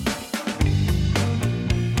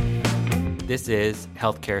This is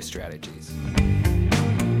Healthcare Strategies.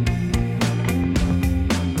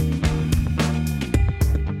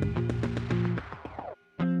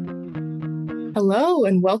 Hello,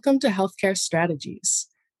 and welcome to Healthcare Strategies.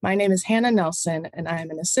 My name is Hannah Nelson, and I am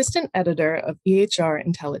an assistant editor of EHR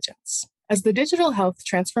Intelligence. As the digital health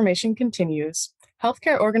transformation continues,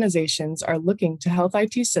 healthcare organizations are looking to health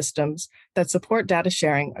IT systems that support data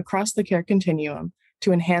sharing across the care continuum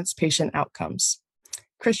to enhance patient outcomes.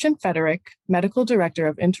 Christian Federich, Medical Director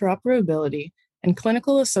of Interoperability and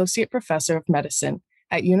Clinical Associate Professor of Medicine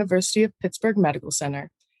at University of Pittsburgh Medical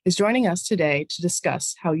Center, is joining us today to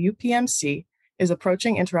discuss how UPMC is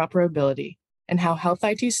approaching interoperability and how health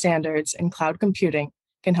IT standards and cloud computing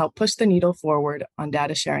can help push the needle forward on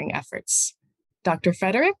data sharing efforts. Dr.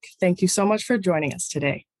 Federich, thank you so much for joining us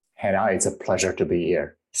today. Hannah, it's a pleasure to be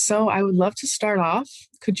here. So I would love to start off.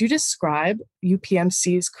 Could you describe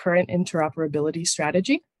UPMC's current interoperability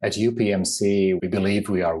strategy? At UPMC, we believe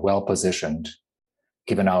we are well positioned,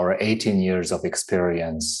 given our 18 years of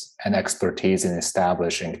experience and expertise in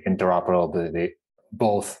establishing interoperability,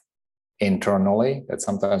 both internally, that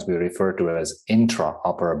sometimes we refer to as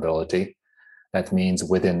intraoperability. That means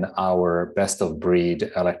within our best of breed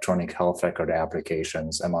electronic health record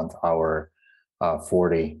applications among our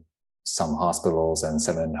 40 some hospitals and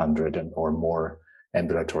 700 or more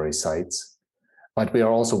ambulatory sites. But we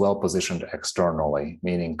are also well positioned externally,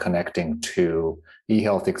 meaning connecting to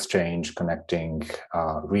eHealth Exchange, connecting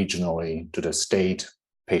regionally to the state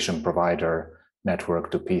patient provider network,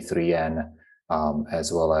 to P3N,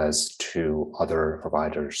 as well as to other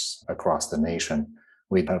providers across the nation.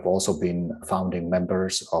 We have also been founding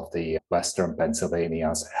members of the Western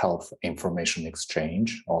Pennsylvania's Health Information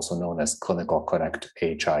Exchange, also known as Clinical Connect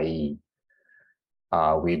HIE.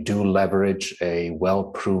 We do leverage a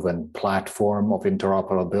well-proven platform of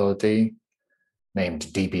interoperability named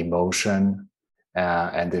dbMotion,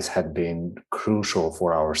 and this had been crucial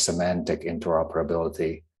for our semantic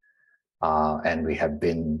interoperability. And we have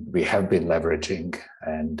been leveraging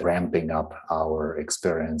and ramping up our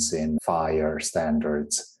experience in FHIR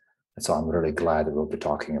standards. So I'm really glad that we'll be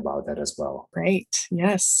talking about that as well. Great.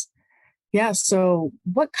 Yes. Yeah. So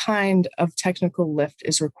what kind of technical lift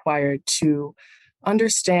is required to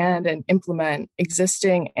understand and implement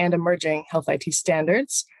existing and emerging health IT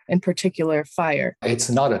standards, in particular FHIR?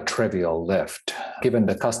 It's not a trivial lift. Given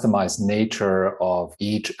the customized nature of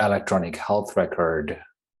each electronic health record,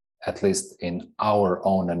 at least in our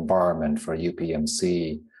own environment for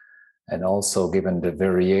UPMC, and also given the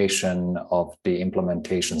variation of the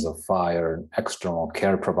implementations of FHIR, external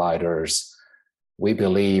care providers, we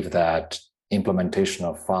believe that implementation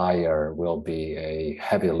of FHIR will be a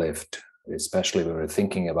heavy lift, especially when we're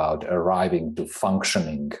thinking about arriving to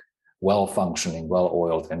well-functioning,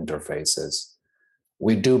 well-oiled interfaces.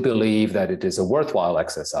 We do believe that it is a worthwhile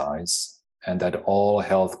exercise and that all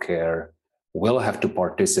healthcare will have to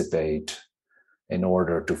participate in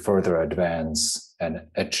order to further advance and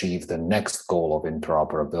achieve the next goal of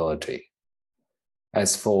interoperability.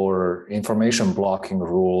 As for information blocking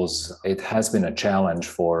rules, it has been a challenge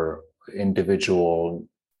for individual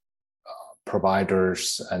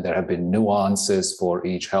providers, and there have been nuances for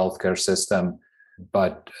each healthcare system.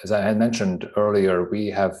 But as I had mentioned earlier, we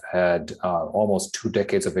have had almost 2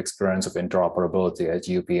 decades of experience of interoperability at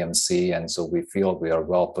UPMC, and so we feel we are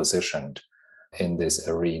well positioned in this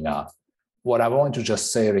arena. What I want to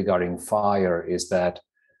just say regarding FHIR is that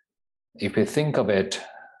if you think of it,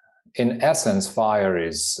 in essence, FHIR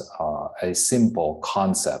is a simple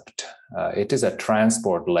concept. It is a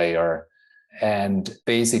transport layer, and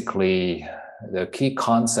basically the key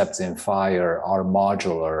concepts in FHIR are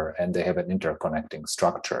modular and they have an interconnecting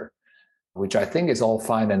structure, which I think is all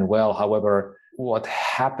fine and well. However, what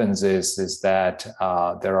happens is that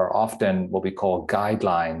there are often what we call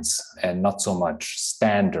guidelines and not so much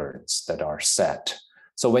standards that are set.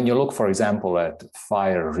 So when you look, for example, at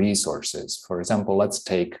FHIR resources, for example, let's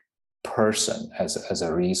take person as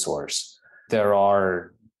a resource. There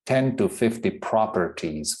are 10 to 50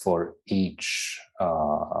 properties for each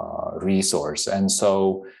resource. And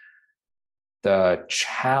so the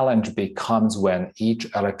challenge becomes when each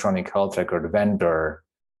electronic health record vendor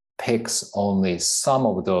picks only some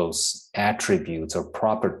of those attributes or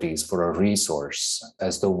properties for a resource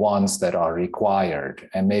as the ones that are required,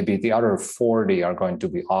 and maybe the other 40 are going to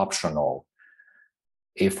be optional.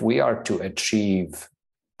 If we are to achieve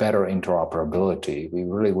better interoperability, we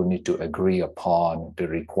really would need to agree upon the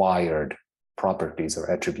required properties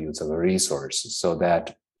or attributes of a resource so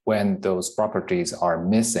that when those properties are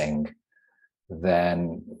missing,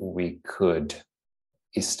 then we could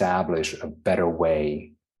establish a better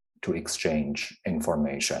way to exchange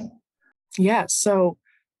information. Yeah. So,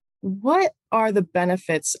 what are the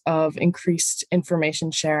benefits of increased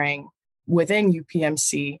information sharing within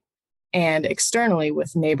UPMC and externally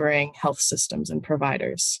with neighboring health systems and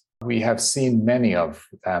providers? We have seen many of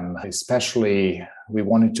them, especially we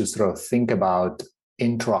wanted to sort of think about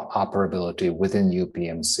interoperability within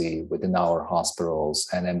UPMC, within our hospitals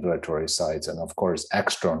and ambulatory sites, and of course,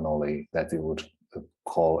 externally, that we would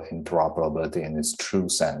call interoperability in its true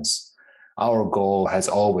sense. Our goal has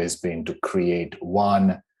always been to create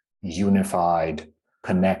one unified,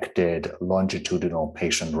 connected, longitudinal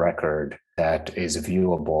patient record that is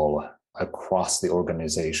viewable across the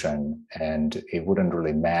organization, and it wouldn't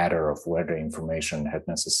really matter of where the information had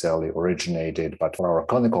necessarily originated. But for our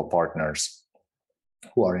clinical partners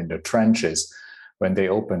who are in the trenches, when they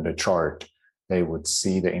open the chart, they would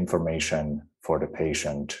see the information for the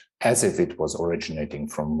patient as if it was originating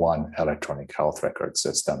from one electronic health record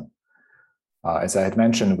system. As I had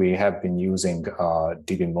mentioned, we have been using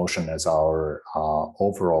DBMotion as our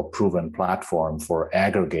overall proven platform for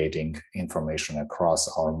aggregating information across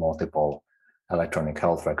our multiple electronic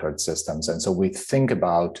health record systems. And so we think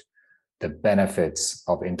about the benefits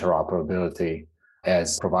of interoperability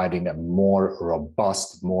as providing a more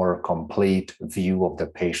robust, more complete view of the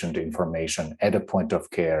patient information at a point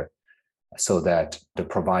of care so that the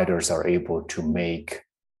providers are able to make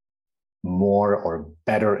more or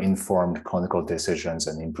better informed clinical decisions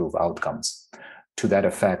and improve outcomes. To that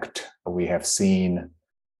effect, we have seen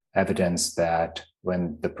evidence that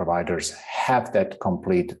when the providers have that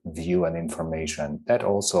complete view and information, that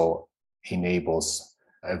also enables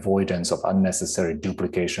avoidance of unnecessary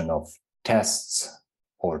duplication of tests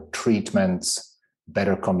or treatments,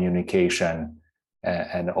 better communication,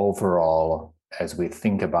 and overall, as we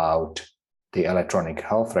think about the electronic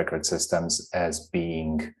health record systems as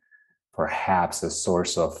being perhaps a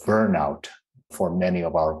source of burnout for many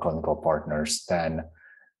of our clinical partners, then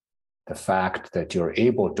the fact that you're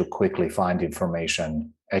able to quickly find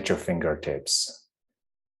information at your fingertips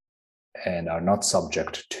and are not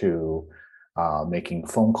subject to making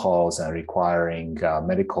phone calls and requiring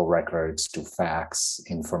medical records to fax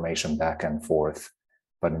information back and forth,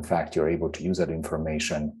 but in fact, you're able to use that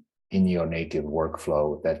information in your native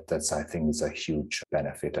workflow, that's I think is a huge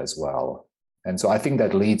benefit as well. And so I think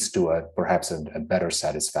that leads to perhaps a better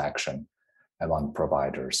satisfaction among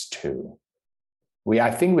providers too.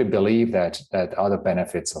 I think we believe that other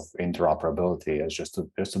benefits of interoperability is just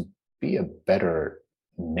to be a better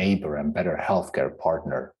neighbor and better healthcare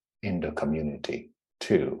partner in the community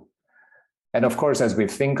too. And of course, as we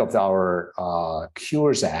think of our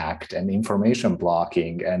Cures Act and information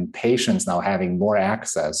blocking and patients now having more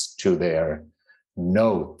access to their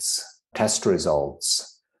notes, test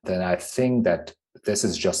results, then I think that this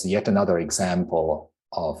is just yet another example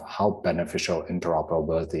of how beneficial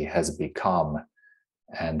interoperability has become,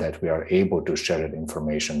 and that we are able to share that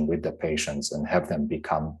information with the patients and have them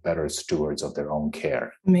become better stewards of their own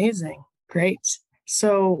care. Amazing. Great.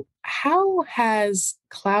 So, how has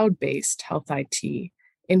cloud-based health IT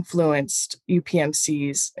influenced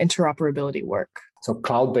UPMC's interoperability work? So,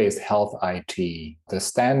 cloud-based health IT, the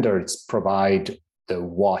standards provide the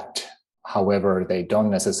what. However, they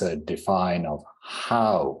don't necessarily define of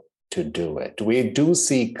how to do it. We do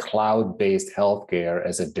see cloud-based healthcare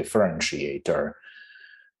as a differentiator,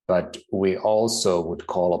 but we also would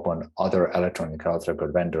call upon other electronic health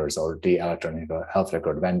record vendors or the electronic health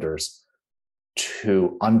record vendors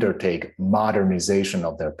to undertake modernization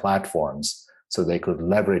of their platforms so they could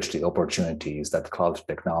leverage the opportunities that cloud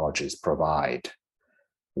technologies provide.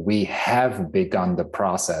 We have begun the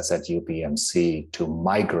process at UPMC to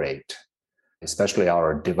migrate especially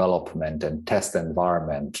our development and test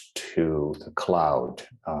environment to the cloud.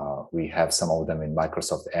 We have some of them in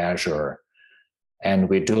Microsoft Azure, and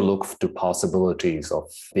we do look to possibilities of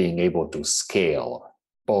being able to scale,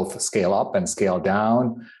 both scale up and scale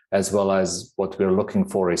down, as well as what we're looking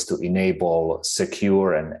for is to enable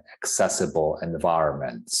secure and accessible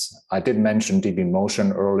environments. I did mention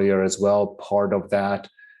DBMotion earlier as well. Part of that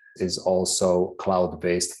is also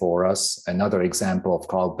cloud-based for us. Another example of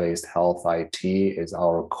cloud-based health IT is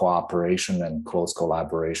our cooperation and close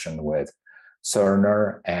collaboration with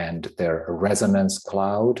Cerner and their Resonance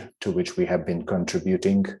Cloud, to which we have been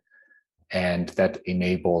contributing. And that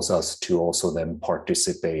enables us to also then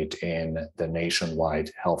participate in the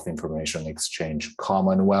nationwide health information exchange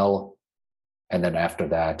Commonwealth. And then after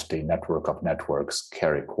that, the network of networks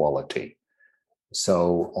Carequality.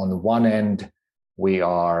 So on one end, we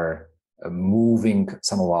are moving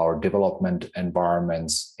some of our development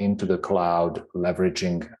environments into the cloud,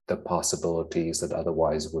 leveraging the possibilities that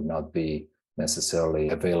otherwise would not be necessarily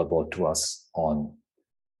available to us on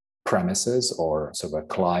premises or sort of a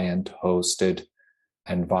client-hosted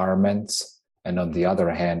environments. And on the other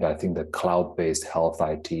hand, I think the cloud-based health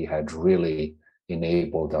IT had really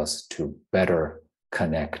enabled us to better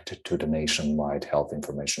connect to the nationwide health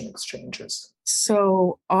information exchanges.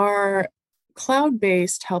 So are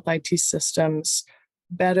cloud-based health IT systems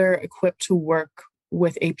better equipped to work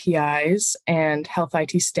with APIs and health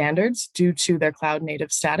IT standards due to their cloud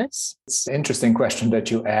native status? It's an interesting question that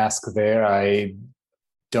you ask there. I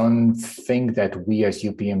don't think that we as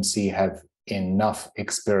UPMC have enough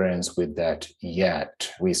experience with that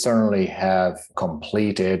yet. We certainly have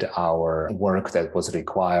completed our work that was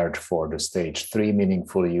required for the stage 3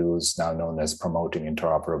 meaningful use, now known as promoting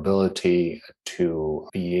interoperability, to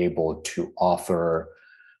be able to offer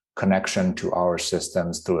connection to our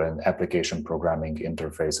systems through an application programming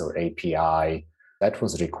interface or API. That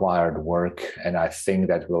was required work, and I think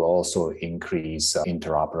that will also increase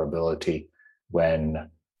interoperability when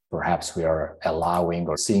perhaps we are allowing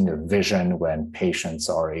or seeing a vision when patients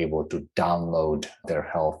are able to download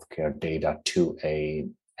their healthcare data to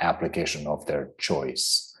an application of their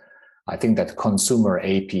choice. I think that consumer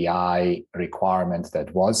API requirement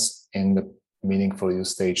that was in the meaningful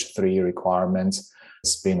use stage 3 requirements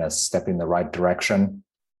has been a step in the right direction.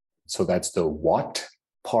 So that's the what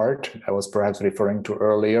part I was perhaps referring to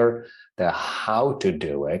earlier, the how to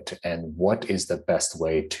do it and what is the best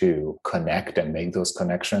way to connect and make those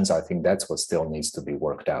connections. I think that's what still needs to be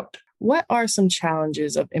worked out. What are some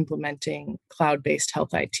challenges of implementing cloud-based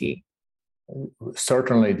health IT?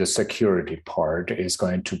 Certainly the security part is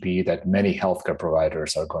going to be that many healthcare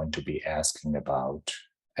providers are going to be asking about.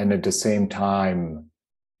 And at the same time,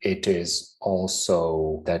 it is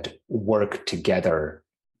also that work together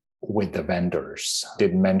with the vendors. I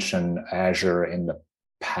did mention Azure in the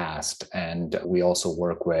past, and we also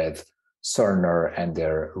work with Cerner and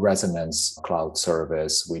their Resonance cloud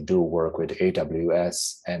service. We do work with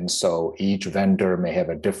AWS. And so each vendor may have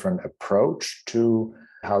a different approach to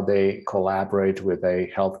how they collaborate with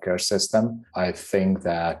a healthcare system. I think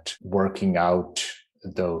that working out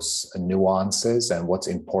those nuances and what's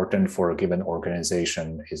important for a given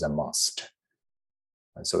organization is a must.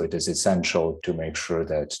 And so it is essential to make sure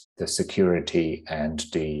that the security and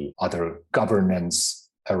the other governance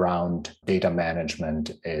around data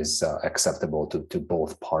management is acceptable to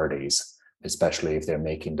both parties, especially if they're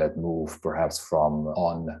making that move perhaps from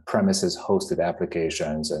on-premises hosted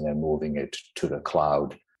applications and then moving it to the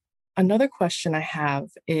cloud. Another question I have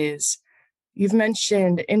is, you've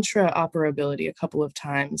mentioned interoperability a couple of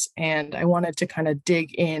times, and I wanted to kind of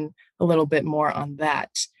dig in a little bit more on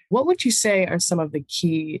that. What would you say are some of the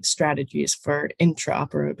key strategies for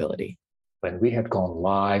interoperability? When we had gone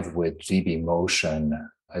live with GB Motion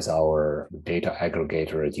as our data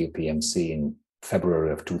aggregator at UPMC in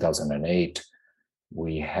February of 2008,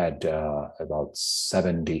 we had about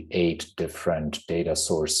 78 different data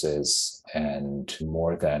sources and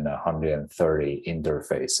more than 130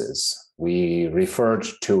 interfaces. We referred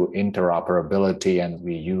to interoperability and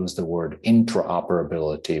we used the word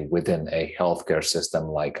intraoperability within a healthcare system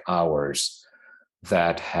like ours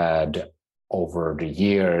that had over the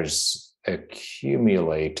years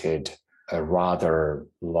accumulated a rather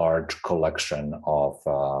large collection of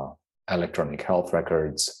electronic health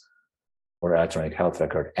records or electronic health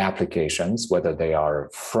record applications, whether they are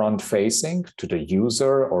front-facing to the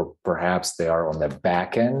user or perhaps they are on the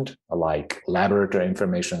back end, like laboratory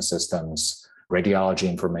information systems, radiology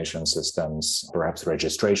information systems, perhaps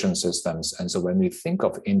registration systems. And so when we think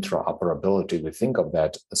of interoperability, we think of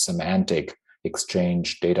that semantic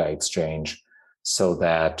exchange, data exchange, so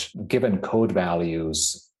that given code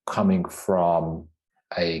values coming from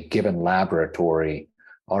a given laboratory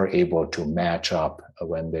are able to match up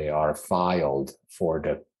when they are filed for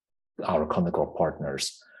our clinical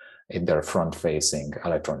partners in their front-facing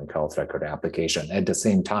electronic health record application. At the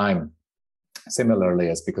same time, similarly,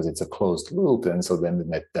 as because it's a closed loop, and so then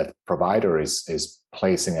that provider is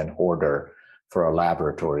placing an order for a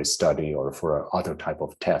laboratory study or for other type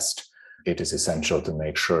of test, it is essential to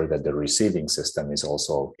make sure that the receiving system is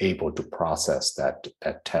also able to process that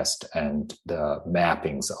test and the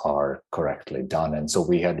mappings are correctly done. And so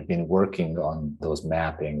we had been working on those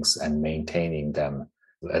mappings and maintaining them,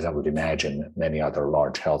 as I would imagine many other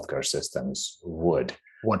large healthcare systems would.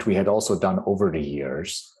 What we had also done over the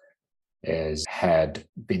years is had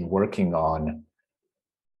been working on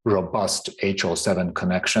robust HL7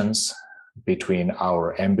 connections between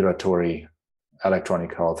our ambulatory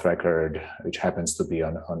electronic health record, which happens to be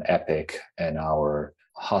on Epic, and our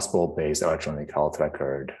hospital-based electronic health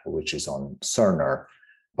record, which is on Cerner.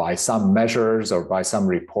 By some measures or by some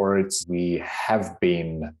reports, we have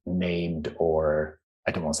been named or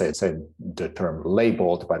I don't want to say the term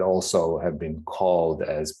labeled, but also have been called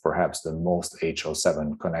as perhaps the most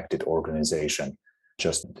HL7 connected organization.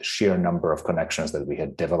 Just the sheer number of connections that we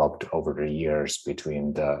had developed over the years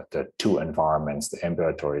between the two environments, the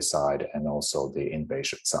ambulatory side and also the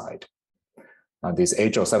inpatient side. Now, these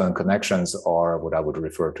HL7 connections are what I would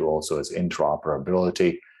refer to also as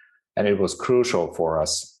interoperability. And it was crucial for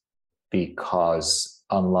us because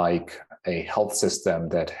unlike a health system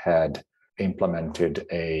that had implemented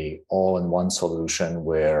a all-in-one solution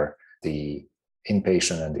where the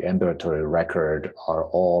inpatient and the ambulatory record are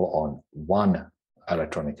all on one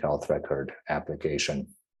electronic health record application,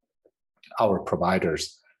 our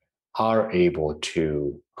providers are able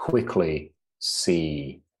to quickly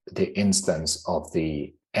see the instance of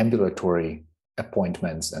the ambulatory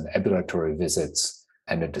appointments and ambulatory visits,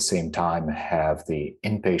 and at the same time have the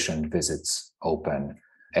inpatient visits open.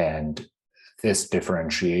 And this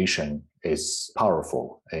differentiation is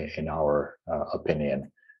powerful in our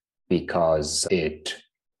opinion, because it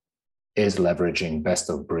is leveraging best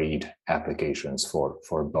of breed applications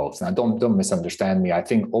for both. Now, don't misunderstand me. I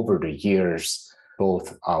think over the years,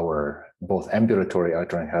 both ambulatory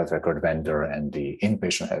electronic health record vendor and the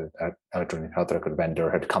inpatient electronic health record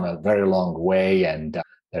vendor had come a very long way, and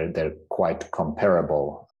they're quite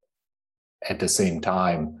comparable. At the same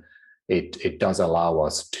time, it does allow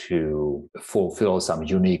us to fulfill some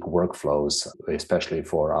unique workflows, especially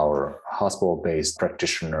for our hospital-based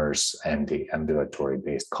practitioners and the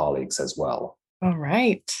ambulatory-based colleagues as well. All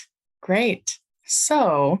right, great.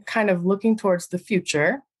 So kind of looking towards the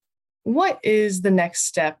future, what is the next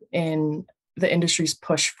step in the industry's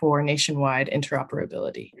push for nationwide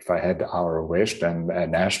interoperability? If I had our wish, then a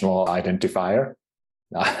national identifier.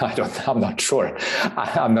 I'm not sure.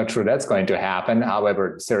 I'm not sure that's going to happen.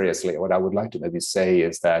 However, seriously, what I would like to maybe say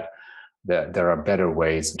is that there are better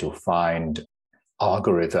ways to find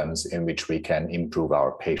algorithms in which we can improve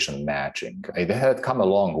our patient matching. It had come a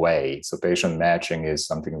long way. So patient matching is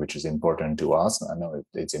something which is important to us. I know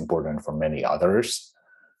it's important for many others.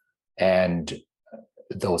 And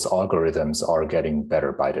those algorithms are getting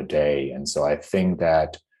better by the day. And so I think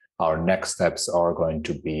that our next steps are going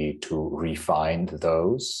to be to refine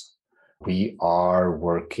those. We are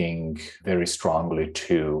working very strongly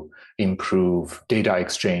to improve data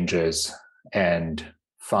exchanges and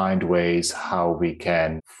find ways how we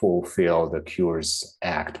can fulfill the Cures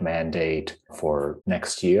Act mandate for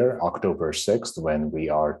next year, October 6th, when we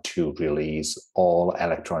are to release all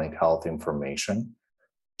electronic health information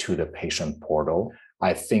to the patient portal.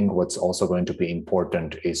 I think what's also going to be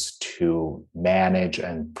important is to manage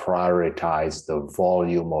and prioritize the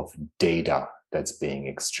volume of data that's being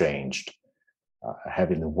exchanged.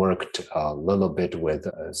 Having worked a little bit with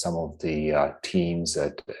some of the teams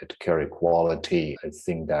at Carequality, I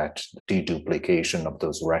think that deduplication of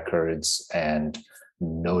those records and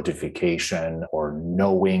notification or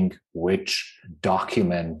knowing which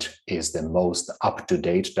document is the most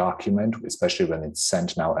up-to-date document, especially when it's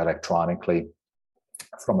sent now electronically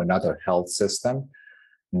from another health system,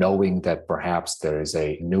 knowing that perhaps there is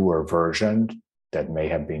a newer version that may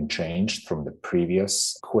have been changed from the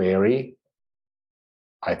previous query,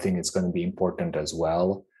 I think it's going to be important as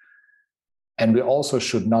well. And we also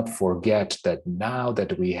should not forget that now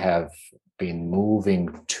that we have been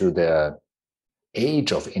moving to the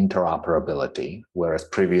age of interoperability, whereas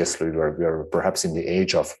previously we were perhaps in the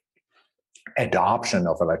age of adoption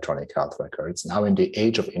of electronic health records, now in the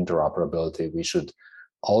age of interoperability, we should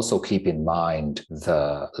also keep in mind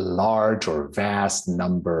the large or vast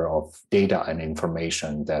number of data and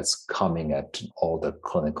information that's coming at all the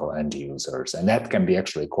clinical end users. And that can be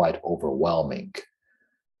actually quite overwhelming.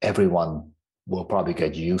 Everyone will probably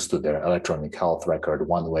get used to their electronic health record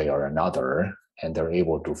one way or another, and they're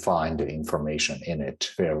able to find the information in it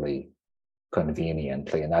fairly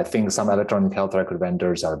conveniently. And I think some electronic health record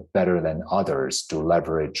vendors are better than others to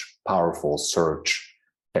leverage powerful search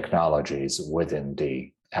technologies within the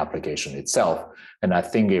application itself. And I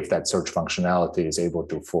think if that search functionality is able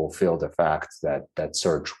to fulfill the fact that that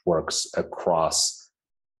search works across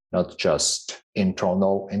not just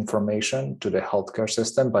internal information to the healthcare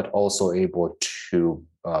system, but also able to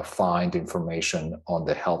find information on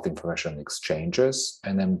the health information exchanges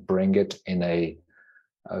and then bring it in a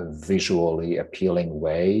visually appealing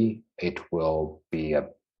way, it will be a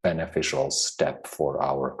beneficial step for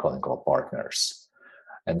our clinical partners.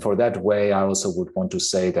 And for that way, I also would want to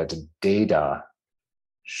say that data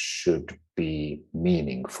should be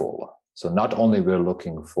meaningful. So not only we're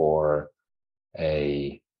looking for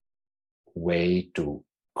a way to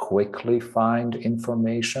quickly find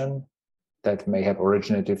information that may have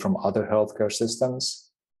originated from other healthcare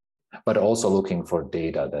systems, but also looking for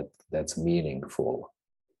data that's meaningful.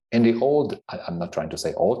 In the old, I'm not trying to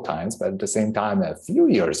say old times, but at the same time, a few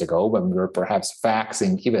years ago, when we were perhaps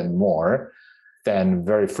faxing even more, then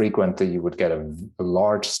very frequently you would get a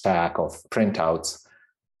large stack of printouts,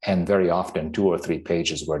 and very often 2 or 3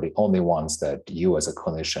 pages were the only ones that you as a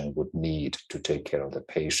clinician would need to take care of the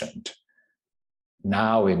patient.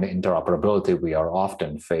 Now in interoperability, we are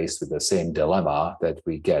often faced with the same dilemma that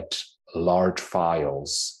we get large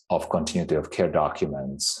files of continuity of care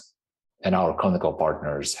documents, and our clinical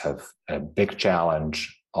partners have a big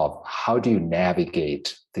challenge of how do you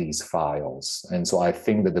navigate these files. And so I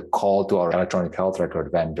think that the call to our electronic health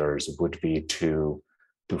record vendors would be to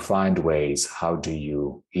find ways, how do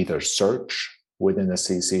you either search within a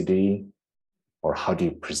CCD, or how do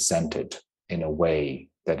you present it in a way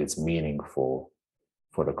that it's meaningful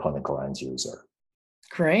for the clinical end user.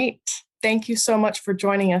 Great. Thank you so much for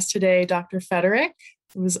joining us today, Dr. Federick.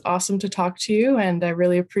 It was awesome to talk to you, and I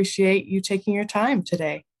really appreciate you taking your time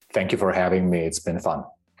today. Thank you for having me. It's been fun.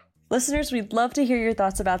 Listeners, we'd love to hear your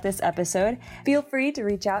thoughts about this episode. Feel free to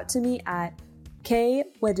reach out to me at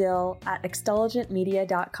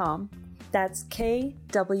kwaddill@extelligentmedia.com. That's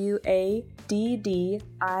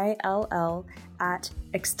KWADDILL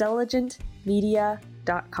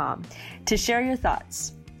 @extelligentmedia.com to share your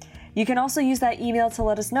thoughts. You can also use that email to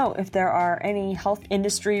let us know if there are any health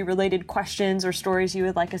industry related questions or stories you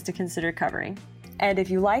would like us to consider covering. And if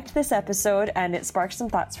you liked this episode and it sparked some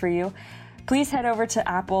thoughts for you, please head over to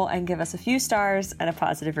Apple and give us a few stars and a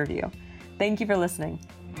positive review. Thank you for listening.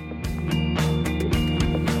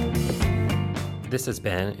 This has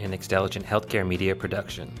been an Extelligent Healthcare Media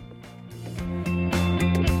production.